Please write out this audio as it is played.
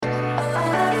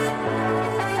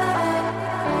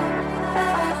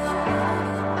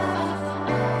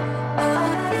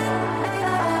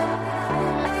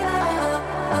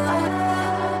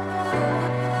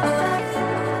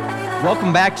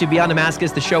Welcome back to Beyond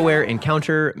Damascus, the show where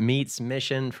encounter meets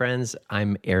mission. Friends,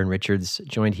 I'm Aaron Richards,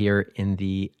 joined here in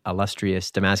the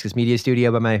illustrious Damascus Media Studio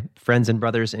by my friends and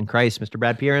brothers in Christ, Mr.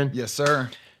 Brad Pearson. Yes, sir.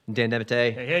 Dan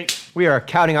Devite. Hey. We are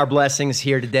counting our blessings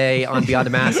here today on Beyond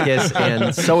Damascus,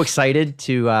 and so excited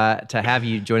to have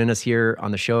you joining us here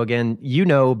on the show again. You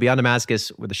know, Beyond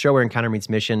Damascus, with the show where encounter meets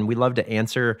mission, we love to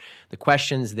answer the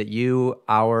questions that you,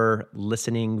 our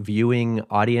listening, viewing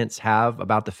audience have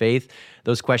about the faith.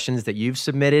 Those questions that you've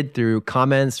submitted through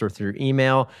comments or through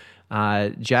email.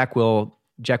 Jack will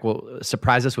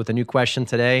surprise us with a new question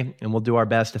today, and we'll do our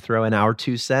best to throw in our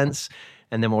 2 cents,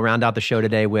 and then we'll round out the show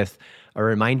today with a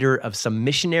reminder of some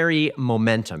missionary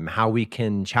momentum, how we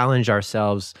can challenge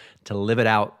ourselves to live it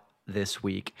out this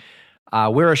week.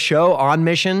 We're a show on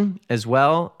mission as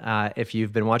well. If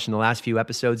you've been watching the last few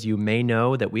episodes, you may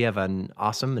know that we have an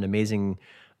awesome and amazing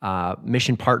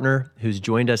mission partner who's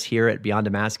joined us here at Beyond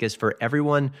Damascus. For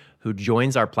everyone who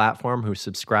joins our platform, who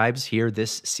subscribes here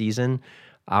this season,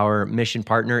 our mission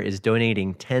partner is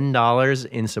donating $10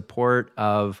 in support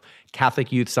of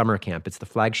Catholic Youth Summer Camp. It's the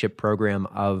flagship program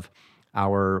of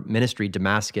our ministry,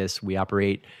 Damascus. We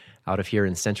operate out of here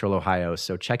in Central Ohio.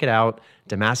 So check it out,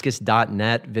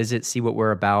 damascus.net. Visit, see what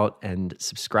we're about, and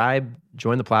subscribe,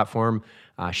 join the platform,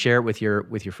 share it with your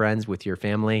friends, with your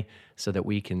family, so that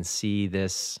we can see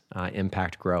this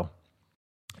impact grow.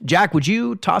 Jack, would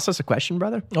you toss us a question,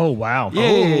 brother? Oh, wow.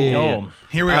 Yeah. Oh.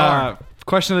 Here we are.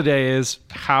 Question of the day is,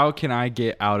 how can I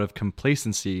get out of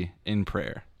complacency in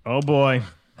prayer? Oh, boy.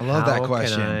 I love that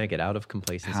question. How can I get out of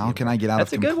complacency? How can I get out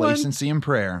of complacency in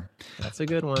prayer? That's a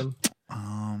good one.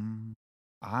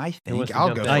 I think I'll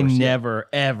go first. I never,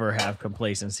 ever have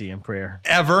complacency in prayer.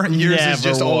 Ever? Yours Never is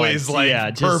just always once.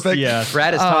 like Perfect. perfect.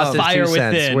 Brad has tossed his Fire 2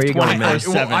 cents. within, Where are you going, man?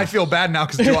 24/7. I feel bad now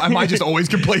because am I just always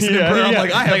complacent in prayer? I'm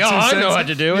like, I have 2 cents. I know how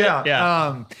to do it.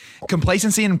 Yeah.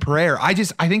 Complacency in prayer. I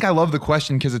think I love the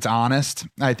question because it's honest.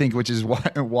 I think, which is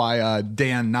why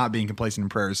Dan not being complacent in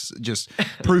prayer just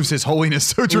proves his holiness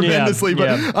so tremendously.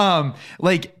 But I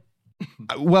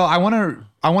want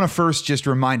to first just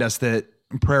remind us that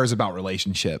prayer is about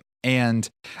relationship. And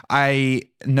I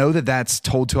know that that's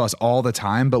told to us all the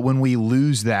time, but when we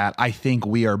lose that, I think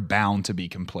we are bound to be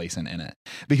complacent in it.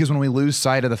 Because when we lose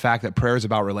sight of the fact that prayer is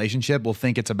about relationship, we'll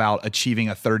think it's about achieving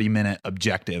a 30-minute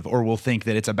objective, or we'll think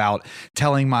that it's about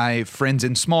telling my friends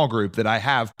in small group that I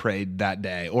have prayed that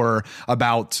day, or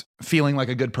about feeling like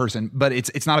a good person. But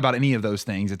it's not about any of those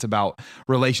things. It's about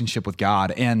relationship with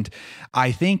God. And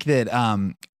I think that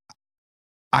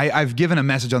I've given a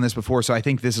message on this before, so I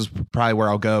think this is probably where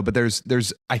I'll go. But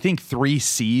there's I think 3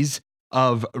 C's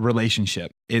of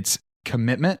relationship. It's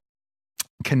commitment,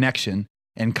 connection,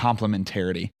 and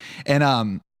complementarity.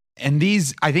 And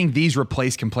these, I think these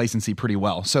replace complacency pretty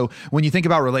well. So when you think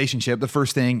about relationship, the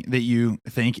first thing that you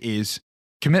think is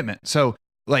commitment. So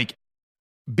like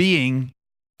being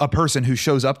a person who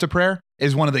shows up to prayer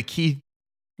is one of the key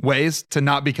ways to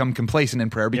not become complacent in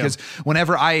prayer, because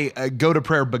whenever I go to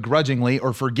prayer begrudgingly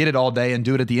or forget it all day and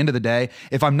do it at the end of the day,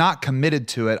 if I'm not committed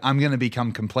to it, I'm going to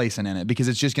become complacent in it, because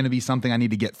it's just going to be something I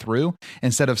need to get through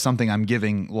instead of something I'm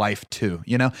giving life to,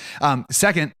 you know?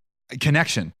 Second,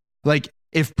 connection. Like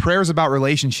if prayer is about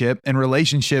relationship and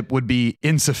relationship would be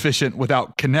insufficient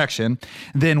without connection,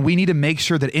 then we need to make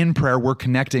sure that in prayer we're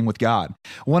connecting with God.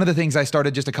 One of the things I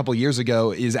started just a couple years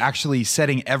ago is actually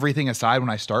setting everything aside when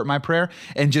I start my prayer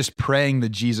and just praying the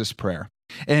Jesus prayer.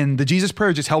 And the Jesus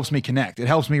prayer just helps me connect. It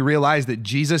helps me realize that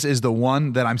Jesus is the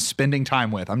one that I'm spending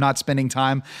time with. I'm not spending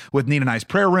time with Need a Nice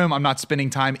Prayer Room. I'm not spending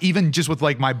time even just with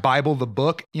like my Bible, the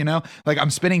book, you know, like I'm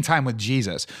spending time with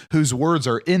Jesus, whose words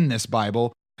are in this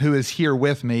Bible, who is here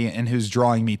with me and who's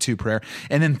drawing me to prayer.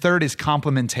 And then third is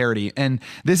complementarity. And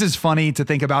this is funny to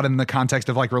think about in the context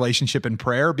of like relationship and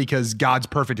prayer, because God's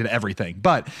perfect at everything.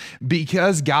 But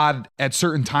because God at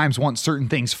certain times wants certain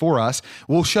things for us,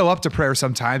 we'll show up to prayer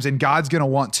sometimes and God's going to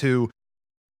want to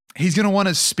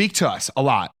speak to us a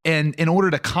lot. And in order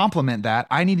to complement that,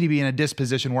 I need to be in a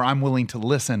disposition where I'm willing to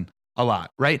listen a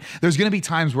lot, right? There's going to be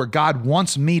times where God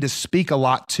wants me to speak a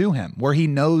lot to him, where he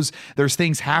knows there's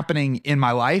things happening in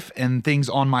my life and things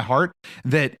on my heart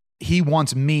that he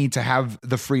wants me to have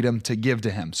the freedom to give to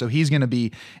him. So he's going to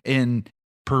be in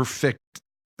perfect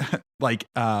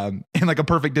in a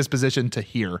perfect disposition to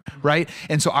hear, right?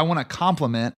 And so I want to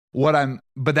complement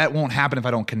but that won't happen if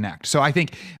I don't connect. So I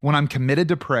think when I'm committed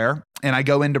to prayer and I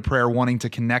go into prayer wanting to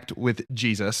connect with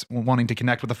Jesus, wanting to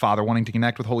connect with the Father, wanting to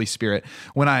connect with Holy Spirit,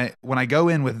 when I go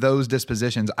in with those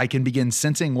dispositions, I can begin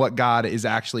sensing what God is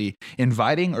actually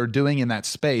inviting or doing in that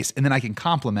space, and then I can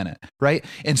complement it, right?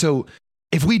 And so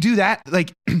if we do that,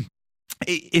 like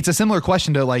it's a similar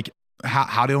question to like,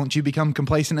 how don't you become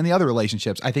complacent in the other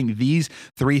relationships? I think these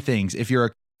three things, if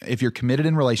you're committed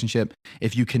in relationship,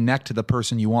 if you connect to the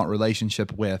person you want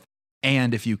relationship with,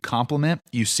 and if you compliment,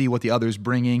 you see what the other's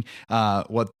bringing,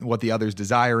 what the other's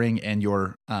desiring, and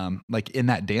you're like in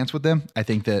that dance with them, I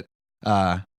think that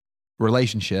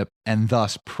relationship and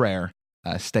thus prayer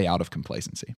stay out of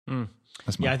complacency.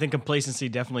 I think complacency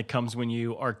definitely comes when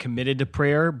you are committed to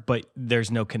prayer, but there's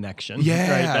no connection. Yeah,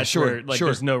 right? That's sure, where,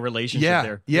 there's no relationship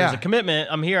there. Yeah. There's a commitment.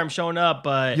 I'm here, I'm showing up,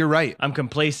 but you're right. I'm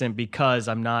complacent because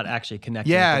I'm not actually connected.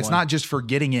 Yeah, with it's the one. not just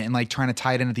forgetting it and like trying to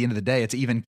tie it in at the end of the day. It's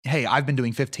even, hey, I've been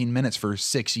doing 15 minutes for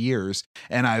 6 years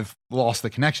and I've lost the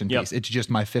connection piece. It's just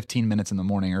my 15 minutes in the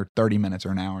morning or 30 minutes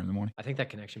or an hour in the morning. I think that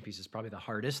connection piece is probably the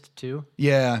hardest too.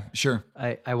 Yeah, sure.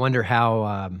 I wonder how,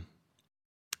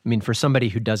 I mean, for somebody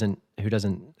who doesn't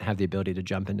have the ability to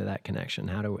jump into that connection,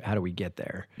 how do we get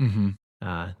there?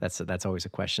 That's always a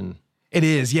question. It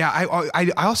is, yeah.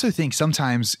 I also think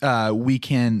sometimes we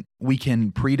can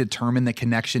predetermine that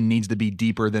connection needs to be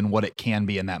deeper than what it can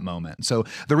be in that moment. So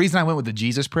the reason I went with the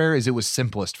Jesus prayer is it was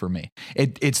simplest for me.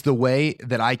 It's the way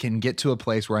that I can get to a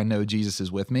place where I know Jesus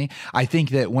is with me. I think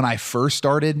that when I first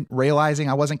started realizing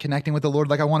I wasn't connecting with the Lord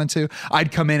like I wanted to,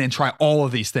 I'd come in and try all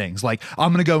of these things. Like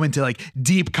I'm going to go into like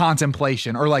deep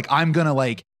contemplation, or like I'm going to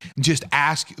like just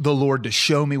ask the Lord to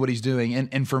show me what he's doing.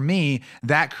 And for me,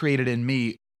 that created in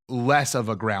me less of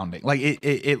a grounding. Like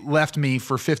it left me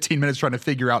for 15 minutes trying to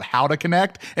figure out how to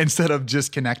connect instead of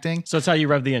just connecting. So it's how you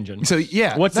rev the engine. So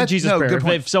yeah. What's the Jesus prayer?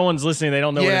 If someone's listening, they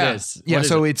don't know what it is. Yeah.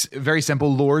 So it's very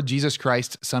simple. Lord Jesus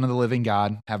Christ, Son of the living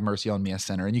God, have mercy on me, a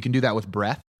sinner. And you can do that with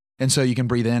breath. And so you can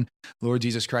breathe in, Lord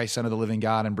Jesus Christ, Son of the living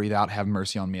God, and breathe out, have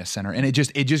mercy on me, a sinner. And it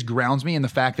just grounds me in the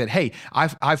fact that, hey,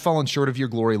 I've fallen short of your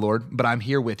glory, Lord, but I'm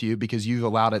here with you because you've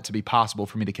allowed it to be possible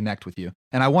for me to connect with you.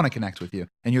 And I want to connect with you.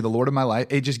 And you're the Lord of my life.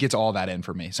 It just gets all that in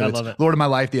for me. So it's Lord of my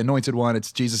life, the anointed one.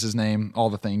 It's Jesus' name,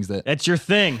 all the things that. That's your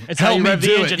thing. It's how you rev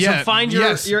the engine. Yeah. So find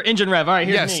your engine rev. All right,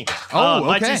 here's me.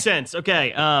 My 2 cents.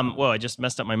 Okay. Whoa, I just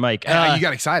messed up my mic. You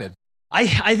got excited.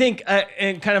 I think,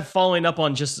 and kind of following up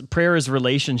on just prayer is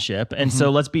relationship. And so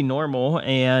let's be normal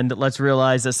and let's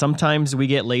realize that sometimes we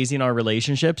get lazy in our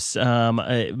relationships.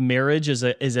 Marriage is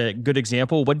a good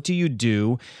example. What do you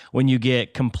do when you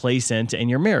get complacent in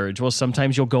your marriage? Well,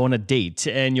 sometimes you'll go on a date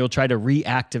and you'll try to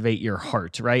reactivate your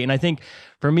heart, right? And I think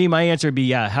for me, my answer would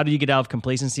be, how do you get out of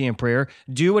complacency in prayer?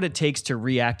 Do what it takes to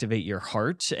reactivate your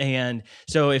heart. And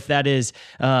so if that is,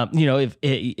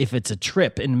 if it's a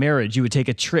trip in marriage, you would take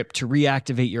a trip to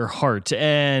reactivate your heart.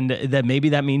 And that maybe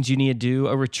that means you need to do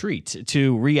a retreat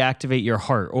to reactivate your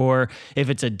heart. Or if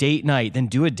it's a date night, then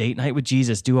do a date night with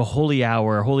Jesus. Do a holy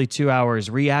hour, a holy 2 hours,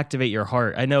 reactivate your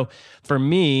heart. I know for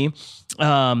me,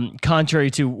 contrary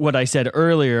to what I said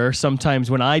earlier, sometimes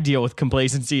when I deal with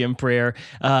complacency in prayer,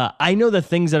 I know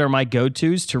the things that are my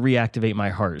go-tos to reactivate my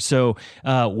heart. So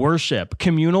worship,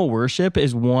 communal worship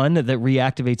is one that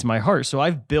reactivates my heart. So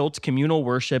I've built communal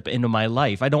worship into my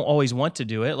life. I don't always want to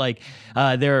do it. Like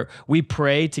we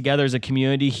pray together as a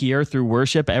community here through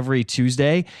worship every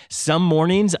Tuesday. Some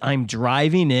mornings I'm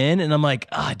driving in and I'm like,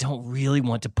 I don't really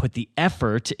want to put the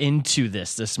effort into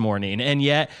this morning. And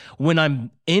yet when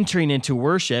I'm entering into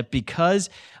worship, because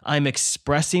I'm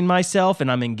expressing myself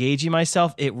and I'm engaging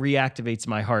myself, it reactivates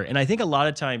my heart. And I think a lot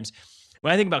of times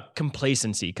when I think about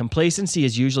complacency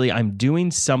is usually I'm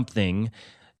doing something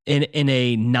in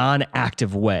a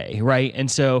non-active way, right? And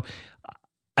so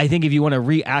I think if you want to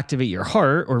reactivate your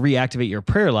heart or reactivate your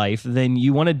prayer life, then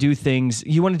you want to do things,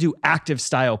 you want to do active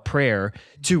style prayer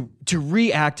to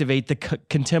reactivate the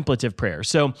contemplative prayer.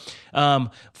 So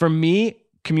for me,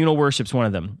 communal worship's one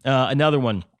of them. Another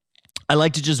one, I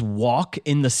like to just walk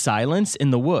in the silence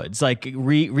in the woods, like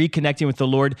reconnecting with the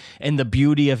Lord and the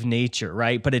beauty of nature,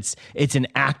 right? But it's an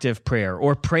active prayer,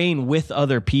 or praying with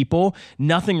other people.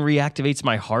 Nothing reactivates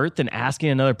my heart than asking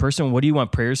another person, what do you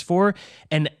want prayers for?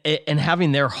 And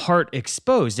having their heart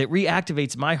exposed. It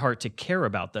reactivates my heart to care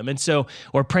about them. And so,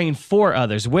 or praying for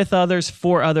others, with others,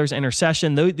 for others,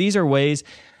 intercession. These are ways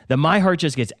that my heart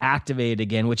just gets activated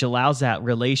again, which allows that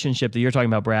relationship that you're talking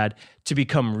about, Brad, to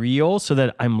become real, so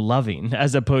that I'm loving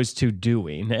as opposed to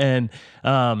doing. And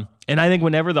I think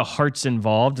whenever the heart's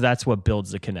involved, that's what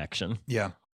builds the connection.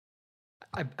 Yeah.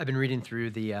 I've been reading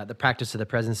through the Practice of the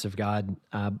Presence of God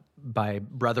by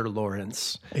Brother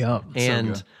Lawrence. Yeah.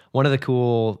 And so one of the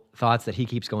cool thoughts that he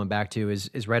keeps going back to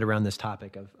is right around this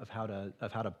topic of how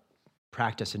to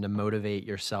practice and to motivate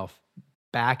yourself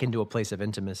back into a place of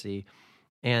intimacy.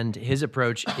 And his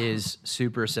approach is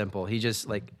super simple. He just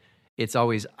it's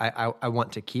always, I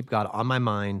want to keep God on my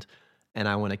mind, and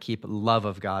I want to keep love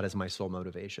of God as my sole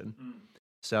motivation.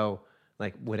 So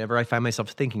Like whenever I find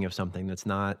myself thinking of something that's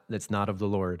not of the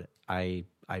Lord, I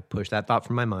push that thought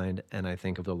from my mind and I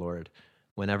think of the Lord.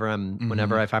 Whenever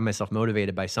I find myself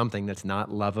motivated by something that's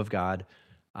not love of God,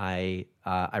 I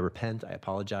repent, I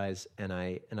apologize, and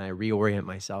I reorient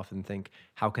myself and think,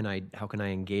 how can I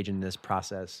engage in this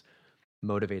process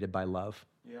motivated by love,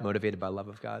 motivated by love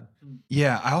of God.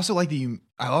 Yeah, I also like that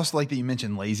you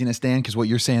mentioned laziness, Dan, because what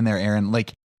you're saying there, Aaron,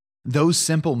 like those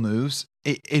simple moves,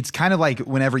 it's kind of like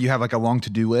whenever you have like a long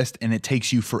to-do list and it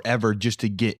takes you forever just to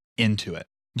get into it,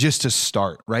 just to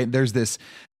start, right? There's this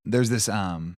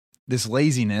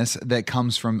laziness that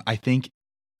comes from, I think,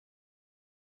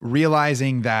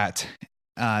 realizing that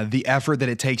the effort that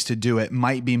it takes to do it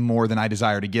might be more than I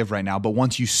desire to give right now. But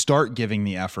once you start giving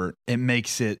the effort, it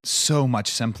makes it so much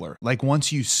simpler. Like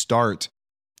once you start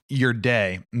your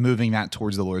day moving that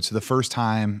towards the Lord. So the first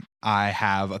time I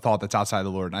have a thought that's outside the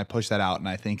Lord and I push that out and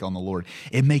I think on the Lord,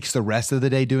 it makes the rest of the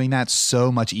day doing that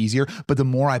so much easier. But the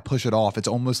more I push it off, it's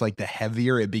almost like the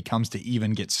heavier it becomes to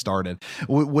even get started.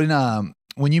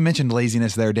 When you mentioned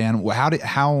laziness there, Dan,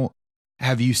 how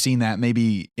have you seen that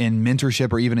maybe in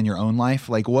mentorship or even in your own life?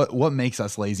 Like what makes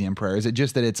us lazy in prayer? Is it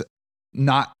just that it's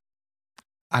not,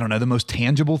 I don't know, the most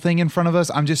tangible thing in front of us?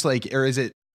 I'm just like, or is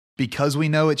it because we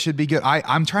know it should be good?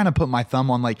 I'm trying to put my thumb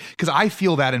on like, because I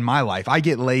feel that in my life. I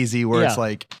get lazy where it's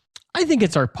like, I think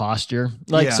it's our posture.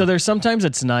 Like, so there's sometimes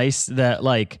it's nice that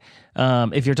like,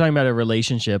 if you're talking about a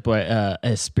relationship,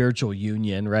 a spiritual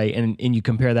union, right? And you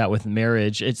compare that with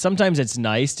marriage, sometimes it's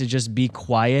nice to just be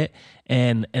quiet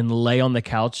and lay on the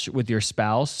couch with your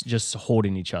spouse, just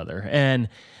holding each other.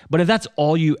 But if that's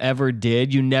all you ever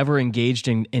did, you never engaged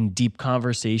in deep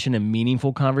conversation and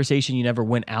meaningful conversation. You never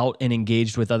went out and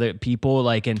engaged with other people.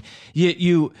 Like, and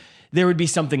there would be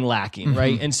something lacking,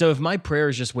 right? And so if my prayer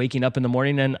is just waking up in the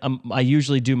morning, and I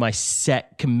usually do my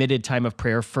set committed time of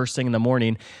prayer first thing in the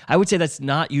morning, I would say that's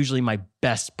not usually my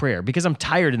best prayer because I'm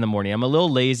tired in the morning. I'm a little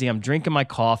lazy. I'm drinking my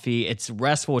coffee. It's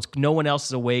restful. No one else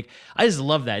is awake. I just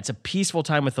love that. It's a peaceful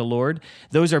time with the Lord.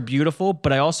 Those are beautiful,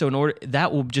 but I also,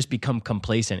 that will just become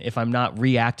complacent if I'm not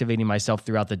reactivating myself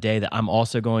throughout the day, that I'm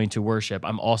also going to worship.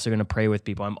 I'm also going to pray with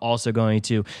people. I'm also going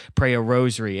to pray a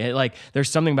rosary. Like there's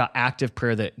something about active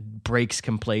prayer that breaks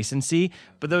complacency,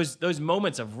 but those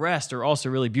moments of rest are also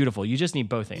really beautiful. You just need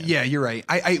both hands. Yeah, you're right.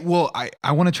 I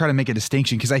want to try to make a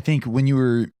distinction because I think when you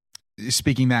were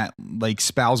speaking that like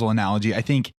spousal analogy, I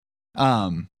think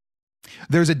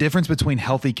there's a difference between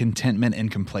healthy contentment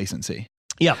and complacency.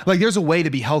 Yeah. Like there's a way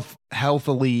to be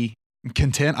healthily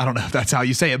content. I don't know if that's how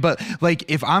you say it, but like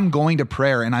if I'm going to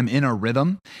prayer and I'm in a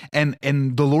rhythm and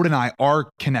the Lord and I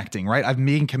are connecting, right? I'm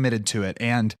being committed to it.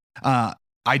 And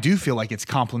I do feel like it's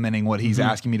complementing what he's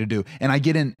asking me to do. And I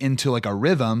get into like a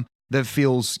rhythm that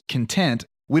feels content.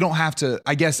 We don't have to,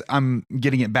 I guess I'm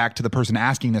getting it back to the person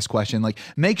asking this question, like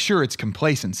make sure it's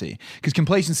complacency, because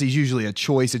complacency is usually a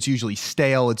choice. It's usually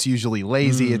stale. It's usually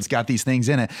lazy. It's got these things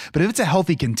in it. But if it's a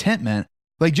healthy contentment,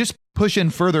 like just push in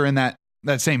further in that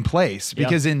same place,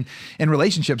 because in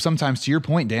relationships, sometimes to your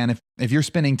point, Dan, if you're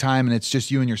spending time and it's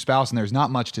just you and your spouse and there's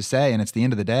not much to say and it's the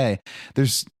end of the day,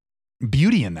 there's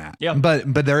beauty in that. Yeah.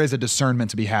 But there is a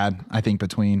discernment to be had, I think,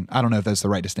 between, I don't know if that's the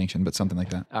right distinction, but something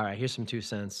like that. All right, here's some 2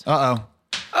 cents.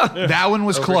 That one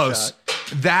was close.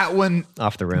 That one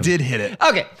off the rim did hit it.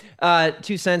 Okay,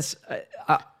 2 cents.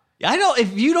 I don't.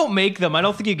 If you don't make them, I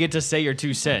don't think you get to say your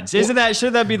 2 cents. Should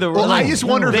that be the rule? Well, I just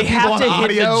wonder if they the people have to on hit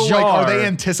audio, the jar. like, are they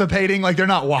anticipating? Like they're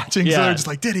not watching, so they're just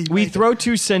like, did he? We throw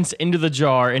 2 cents into the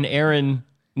jar, and Aaron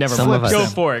never mind. Go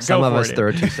for it. Some of us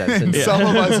throw 2 cents in. Some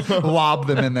of us lob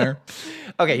them in there.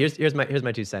 Okay, here's my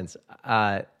 2 cents.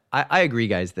 I agree,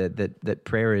 guys, that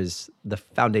prayer is the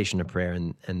foundation of prayer,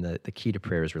 and the key to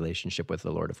prayer is relationship with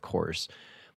the Lord, of course.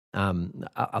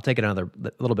 I'll take a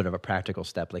little bit of a practical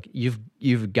step. Like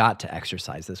you've got to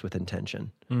exercise this with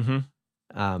intention.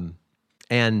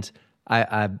 And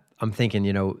I'm thinking,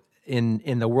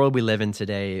 in the world we live in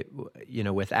today,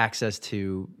 with access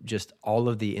to just all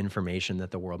of the information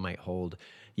that the world might hold,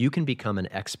 you can become an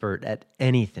expert at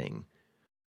anything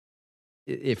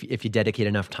if you dedicate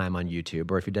enough time on YouTube,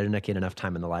 or if you dedicate enough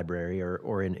time in the library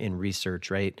or in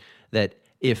research, right? That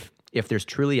if there's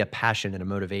truly a passion and a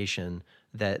motivation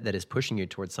that is pushing you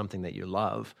towards something that you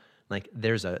love, like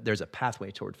there's a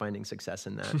pathway toward finding success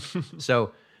in that.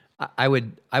 So I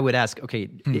would ask, okay,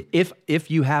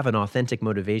 if you have an authentic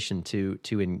motivation to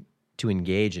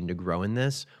engage and to grow in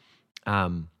this,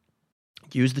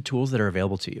 use the tools that are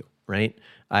available to you, right?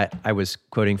 I was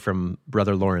quoting from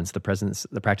Brother Lawrence, the practice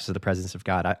of the presence of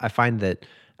God. I find that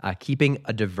keeping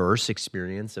a diverse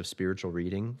experience of spiritual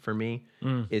reading for me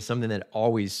is something that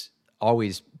always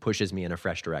pushes me in a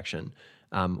fresh direction.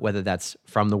 whether that's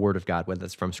from the Word of God, whether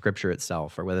that's from Scripture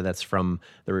itself, or whether that's from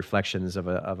the reflections of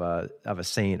a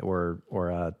saint or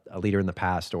a leader in the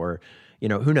past, or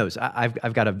who knows?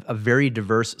 I've got a very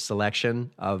diverse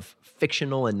selection of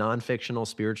fictional and non-fictional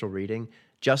spiritual reading,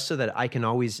 just so that I can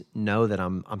always know that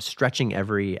I'm stretching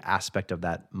every aspect of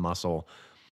that muscle.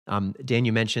 Dan,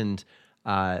 you mentioned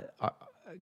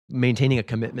maintaining a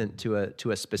commitment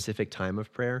to a specific time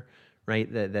of prayer,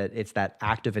 right? That it's that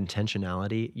act of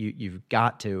intentionality. You've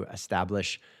got to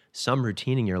establish some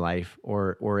routine in your life,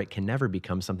 or it can never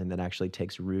become something that actually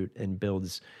takes root and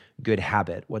builds good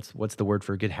habit. What's the word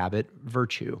for good habit?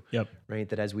 Virtue. Yep. Right.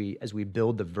 That as we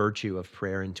build the virtue of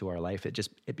prayer into our life,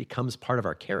 it becomes part of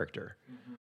our character,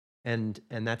 and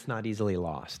that's not easily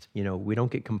lost. We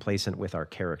don't get complacent with our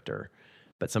character,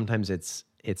 but sometimes it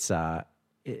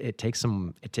takes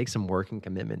some work and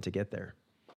commitment to get there.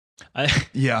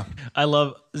 I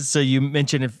love, so you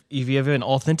mentioned if you have an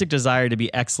authentic desire to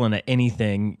be excellent at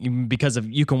anything,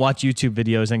 you can watch YouTube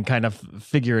videos and kind of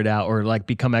figure it out, or like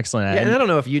become excellent at it. And I don't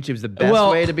know if YouTube's the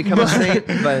best way to become a saint,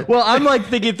 but well, I'm like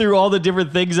thinking through all the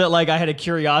different things that like I had a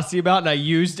curiosity about, and I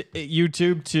used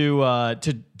YouTube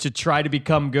to try to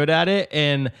become good at it,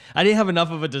 and I didn't have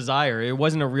enough of a desire. It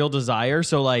wasn't a real desire,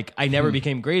 so like I never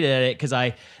became great at it because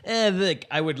I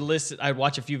would listen, I'd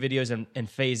watch a few videos and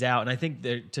phase out. And I think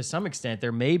to some extent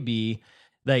there may be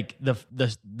like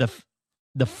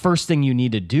the first thing you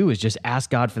need to do is just ask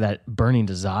God for that burning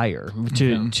desire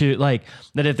to like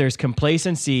that. If there's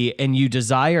complacency and you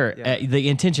desire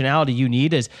the intentionality you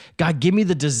need is, God, give me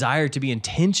the desire to be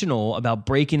intentional about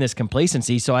breaking this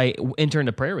complacency. So I enter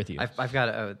into prayer with you. I've got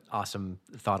an awesome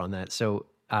thought on that. So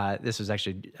this was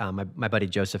actually my buddy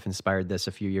Joseph inspired this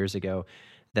a few years ago,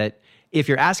 that if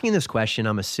you're asking this question,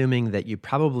 I'm assuming that you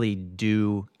probably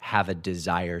do have a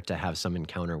desire to have some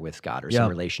encounter with God or some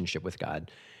relationship with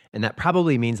God. And that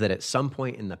probably means that at some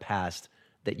point in the past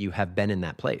that you have been in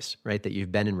that place, right? That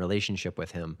you've been in relationship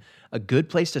with him. A good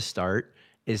place to start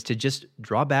is to just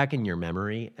draw back in your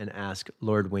memory and ask,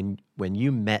 Lord, when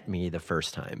you met me the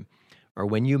first time, or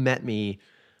when you met me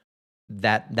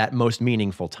that most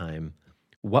meaningful time,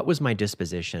 what was my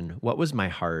disposition? What was my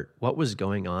heart? What was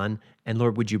going on? And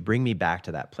Lord, would you bring me back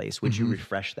to that place? Would you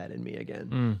refresh that in me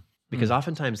again? Because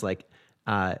oftentimes, like,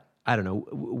 I don't know,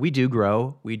 we do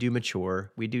grow, we do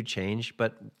mature, we do change,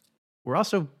 but we're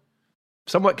also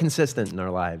somewhat consistent in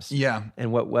our lives. Yeah.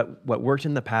 And what worked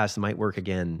in the past might work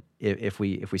again if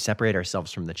we separate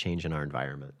ourselves from the change in our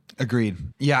environment. Agreed.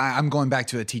 Yeah, I'm going back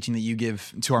to a teaching that you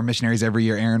give to our missionaries every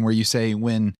year, Aaron, where you say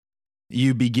when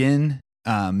you begin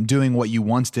doing what you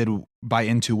once did by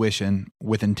intuition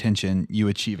with intention, you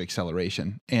achieve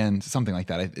acceleration, and something like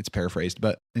that. It's paraphrased,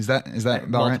 but is that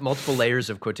about right? Multiple layers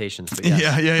of quotations. But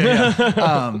yes.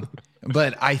 Yeah.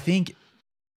 But I think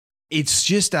it's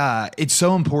just it's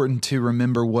so important to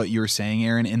remember what you're saying,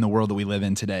 Aaron, in the world that we live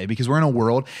in today, because we're in a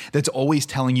world that's always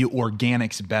telling you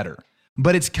organic's better.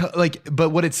 But but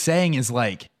what it's saying is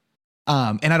like,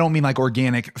 and I don't mean like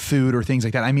organic food or things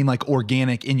like that. I mean like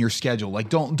organic in your schedule. Like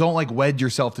don't like wed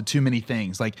yourself to too many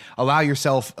things. Like allow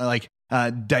yourself like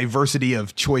diversity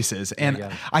of choices. And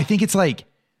I think it's like,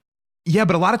 yeah,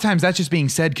 but a lot of times that's just being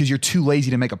said because you're too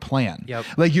lazy to make a plan. Yep.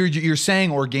 Like you're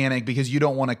saying organic because you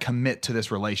don't want to commit to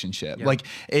this relationship. Yep. Like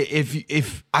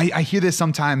if I hear this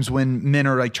sometimes when men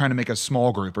are like trying to make a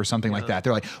small group or something like that.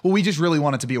 They're like, well, we just really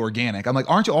want it to be organic. I'm like,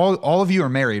 aren't you all of you are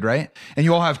married, right? And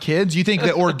you all have kids. You think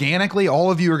that organically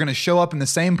all of you are going to show up in the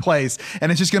same place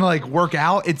and it's just going to like work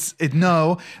out?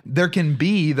 No, there can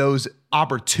be those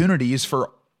opportunities for.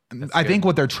 I think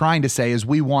what they're trying to say is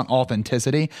we want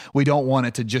authenticity. We don't want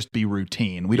it to just be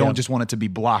routine. We don't just want it to be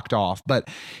blocked off. But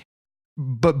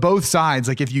both sides,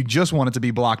 like if you just want it to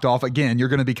be blocked off, again, you're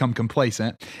going to become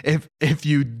complacent. If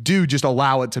you do just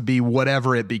allow it to be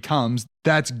whatever it becomes,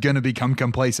 that's going to become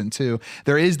complacent too.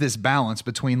 There is this balance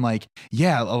between like,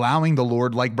 allowing the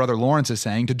Lord, like Brother Lawrence is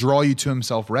saying, to draw you to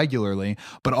himself regularly,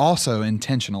 but also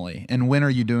intentionally. And when are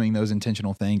you doing those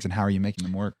intentional things and how are you making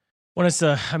them work? Well,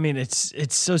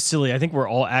 it's so silly. I think we're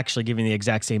all actually giving the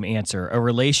exact same answer. A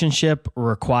relationship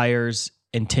requires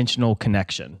intentional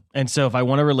connection. And so if I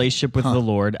want a relationship with the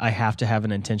Lord, I have to have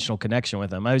an intentional connection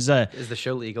with him. Is the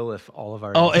show legal if all of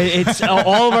our... it's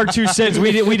all of our 2 cents.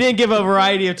 We didn't give a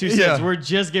variety of 2 cents. We're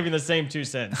just giving the same 2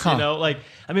 cents. You know, like,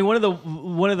 I mean, one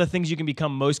of the things you can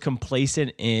become most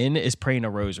complacent in is praying a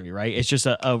rosary, right? It's just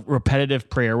a repetitive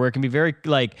prayer where it can be very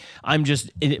like,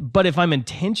 but if I'm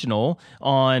intentional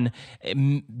on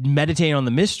meditating on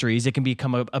the mysteries, it can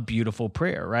become a beautiful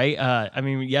prayer, right? I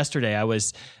mean, yesterday I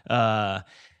was,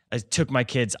 I took my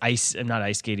kids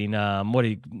roller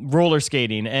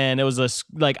skating. And it was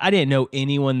I didn't know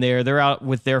anyone there. They're out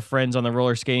with their friends on the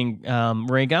roller skating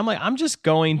rink. I'm like, I'm just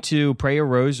going to pray a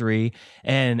rosary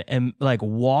and like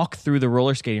walk through the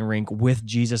roller skating rink with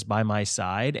Jesus by my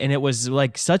side. And it was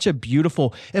like such a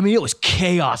beautiful, I mean, it was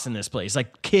chaos in this place,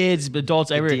 like kids,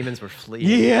 adults, everything. Demons were fleeing.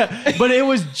 Yeah. But it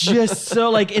was just so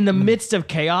like in the midst of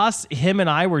chaos, him and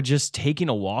I were just taking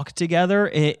a walk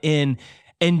together and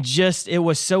just, it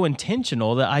was so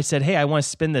intentional that I said, hey, I want to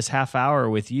spend this half hour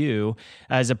with you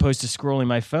as opposed to scrolling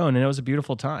my phone. And it was a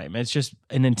beautiful time. It's just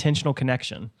an intentional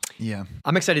connection. Yeah.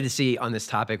 I'm excited to see on this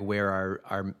topic where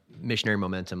our missionary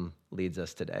momentum leads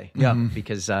us today. Yeah.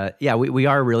 Because, we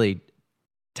are really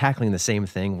tackling the same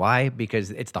thing. Why? Because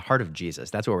it's the heart of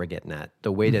Jesus. That's what we're getting at.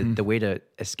 The way to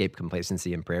escape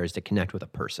complacency in prayer is to connect with a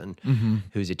person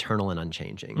who's eternal and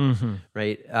unchanging,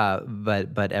 right?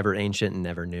 But ever ancient and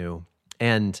ever new.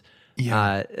 And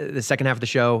the second half of the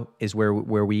show is where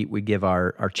we give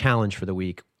our challenge for the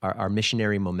week, our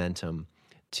missionary momentum,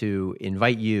 to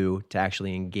invite you to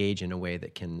actually engage in a way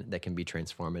that can be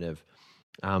transformative.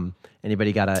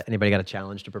 Anybody got a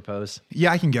challenge to propose?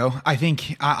 Yeah, I can go. I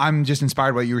think I'm just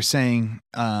inspired by what you were saying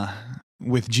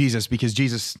with Jesus, because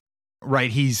Jesus,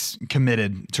 right, he's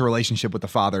committed to relationship with the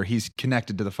Father. He's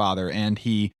connected to the Father, and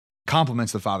he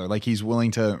compliments the Father. Like, he's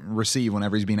willing to receive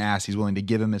whenever he's being asked. He's willing to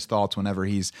give him his thoughts whenever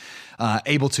he's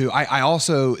able to. I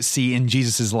also see in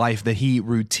Jesus's life that he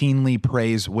routinely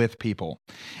prays with people,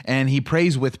 and he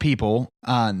prays with people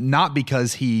not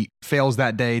because he fails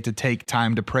that day to take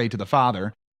time to pray to the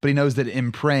Father, but he knows that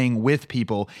in praying with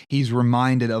people, he's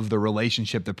reminded of the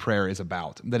relationship that prayer is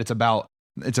about, that it's about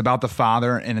the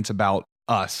Father and it's about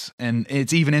us. And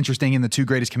it's even interesting in the two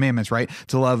greatest commandments, right?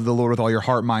 To love the Lord with all your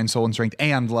heart, mind, soul, and strength,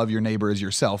 and love your neighbor as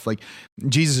yourself. Like,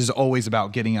 Jesus is always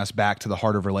about getting us back to the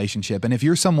heart of relationship. And if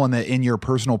you're someone that in your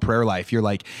personal prayer life, you're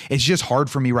like, it's just hard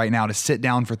for me right now to sit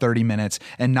down for 30 minutes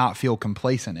and not feel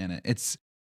complacent in it.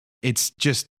 It's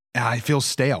just, I feel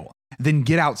stale. Then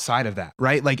get outside of that,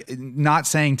 right? Like, not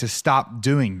saying to stop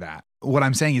doing that. What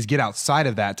I'm saying is get outside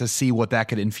of that to see what that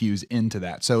could infuse into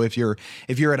that. So if you're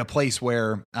at a place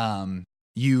where,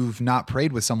 you've not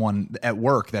prayed with someone at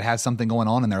work that has something going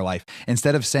on in their life,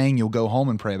 instead of saying you'll go home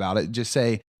and pray about it, just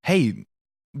say, hey,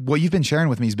 what you've been sharing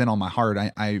with me has been on my heart.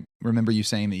 I remember you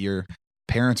saying that your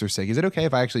parents are sick. Is it okay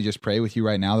if I actually just pray with you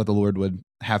right now that the Lord would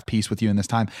have peace with you in this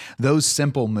time? Those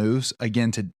simple moves,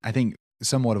 again, to, I think,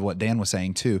 somewhat of what Dan was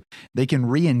saying too, they can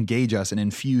re-engage us and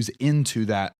infuse into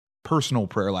that personal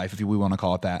prayer life, if we want to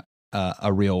call it that,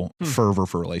 a real fervor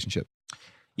for relationship.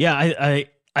 Yeah,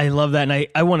 I love that. And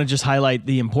I want to just highlight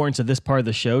the importance of this part of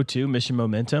the show too, Mission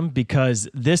Momentum, because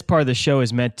this part of the show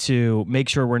is meant to make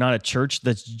sure we're not a church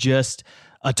that's just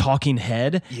a talking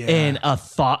head and a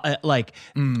thought.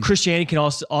 Christianity can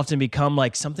also often become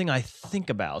like something I think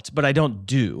about, but I don't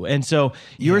do. And so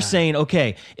you're saying,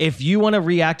 okay, if you want to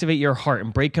reactivate your heart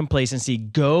and break complacency,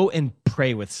 go and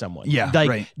pray with someone.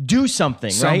 Do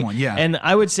something, right? Yeah. And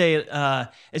I would say,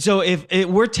 so if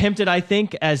we're tempted, I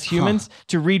think, as humans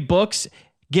to read books,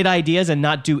 get ideas, and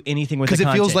not do anything with the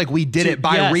content. Because it feels like we did it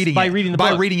by reading it. By reading the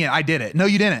book. By reading it, I did it. No,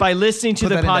 you didn't. By listening to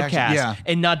the podcast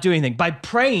and not doing anything. By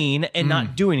praying and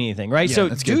not doing anything, right? Yeah, so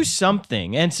do good.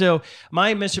 Something. And so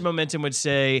my Mission Momentum would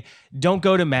say, don't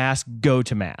go to Mass, go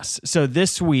to Mass. So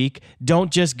this week,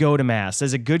 don't just go to Mass.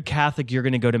 As a good Catholic, you're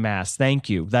going to go to Mass. Thank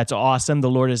you. That's awesome. The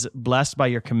Lord is blessed by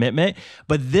your commitment.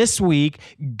 But this week,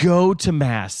 go to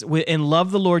Mass and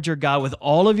love the Lord your God with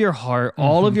all of your heart,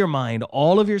 all of your mind,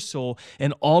 all of your soul,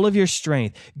 and all of your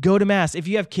strength. Go to Mass. If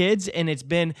you have kids and it's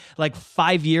been like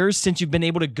 5 years since you've been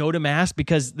able to go to Mass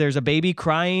because there's a baby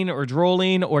crying or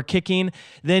drooling or kicking,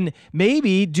 then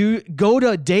maybe go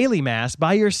to daily Mass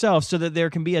by yourself so that there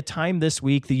can be a time this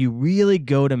week that you really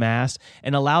go to Mass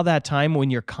and allow that time when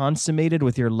you're consummated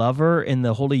with your lover in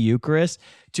the Holy Eucharist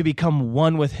to become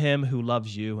one with Him who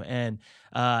loves you, and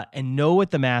know what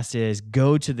the Mass is.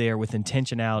 Go to there with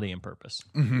intentionality and purpose.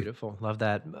 Beautiful. Love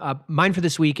that. Mine for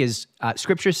this week is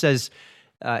Scripture says,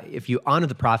 if you honor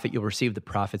the prophet, you'll receive the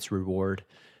prophet's reward.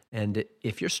 And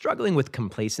if you're struggling with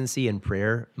complacency in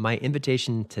prayer, my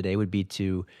invitation today would be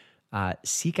to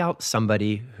seek out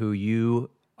somebody who you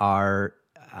are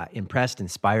impressed,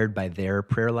 inspired by their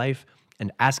prayer life,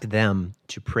 and ask them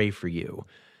to pray for you.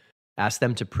 Ask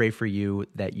them to pray for you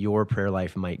that your prayer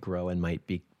life might grow and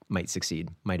might succeed,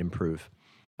 might improve.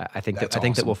 I think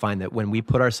that we'll find that when we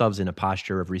put ourselves in a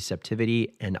posture of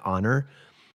receptivity and honor,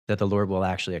 that the Lord will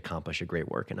actually accomplish a great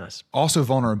work in us. Also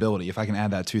vulnerability, if I can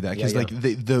add that to that, because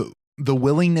the the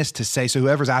willingness to say, so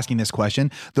whoever's asking this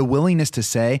question, the willingness to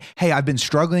say, hey, I've been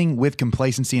struggling with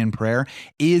complacency in prayer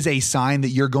is a sign that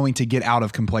you're going to get out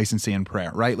of complacency in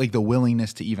prayer, right? Like the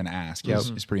willingness to even ask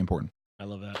is pretty important. I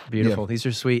love that. Beautiful. Yeah. These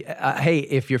are sweet. Hey,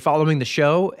 if you're following the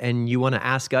show and you want to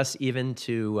ask us even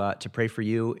to pray for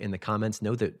you in the comments,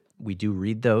 know that we do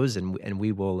read those and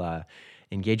we will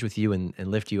engage with you and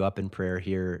lift you up in prayer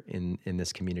here in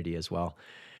this community as well.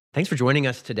 Thanks for joining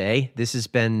us today. This has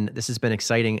been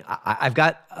exciting. I've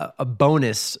got a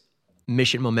bonus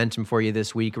mission momentum for you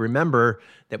this week. Remember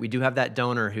that we do have that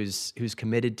donor who's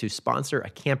committed to sponsor a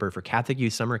camper for Catholic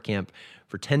Youth Summer Camp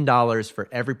for $10 for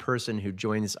every person who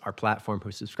joins our platform,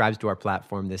 who subscribes to our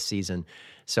platform this season.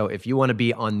 So if you want to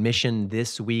be on mission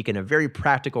this week in a very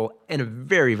practical and a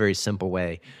very, very simple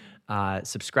way,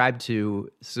 subscribe to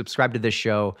this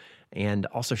show and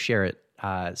also share it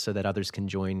so that others can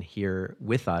join here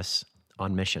with us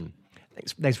on mission.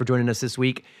 Thanks for joining us this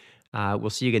week. We'll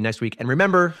see you again next week. And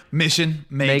remember, mission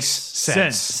makes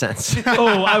sense.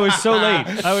 Oh, I was so late.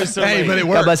 Hey, but it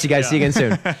worked. God bless you guys. See you again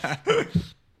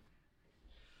soon.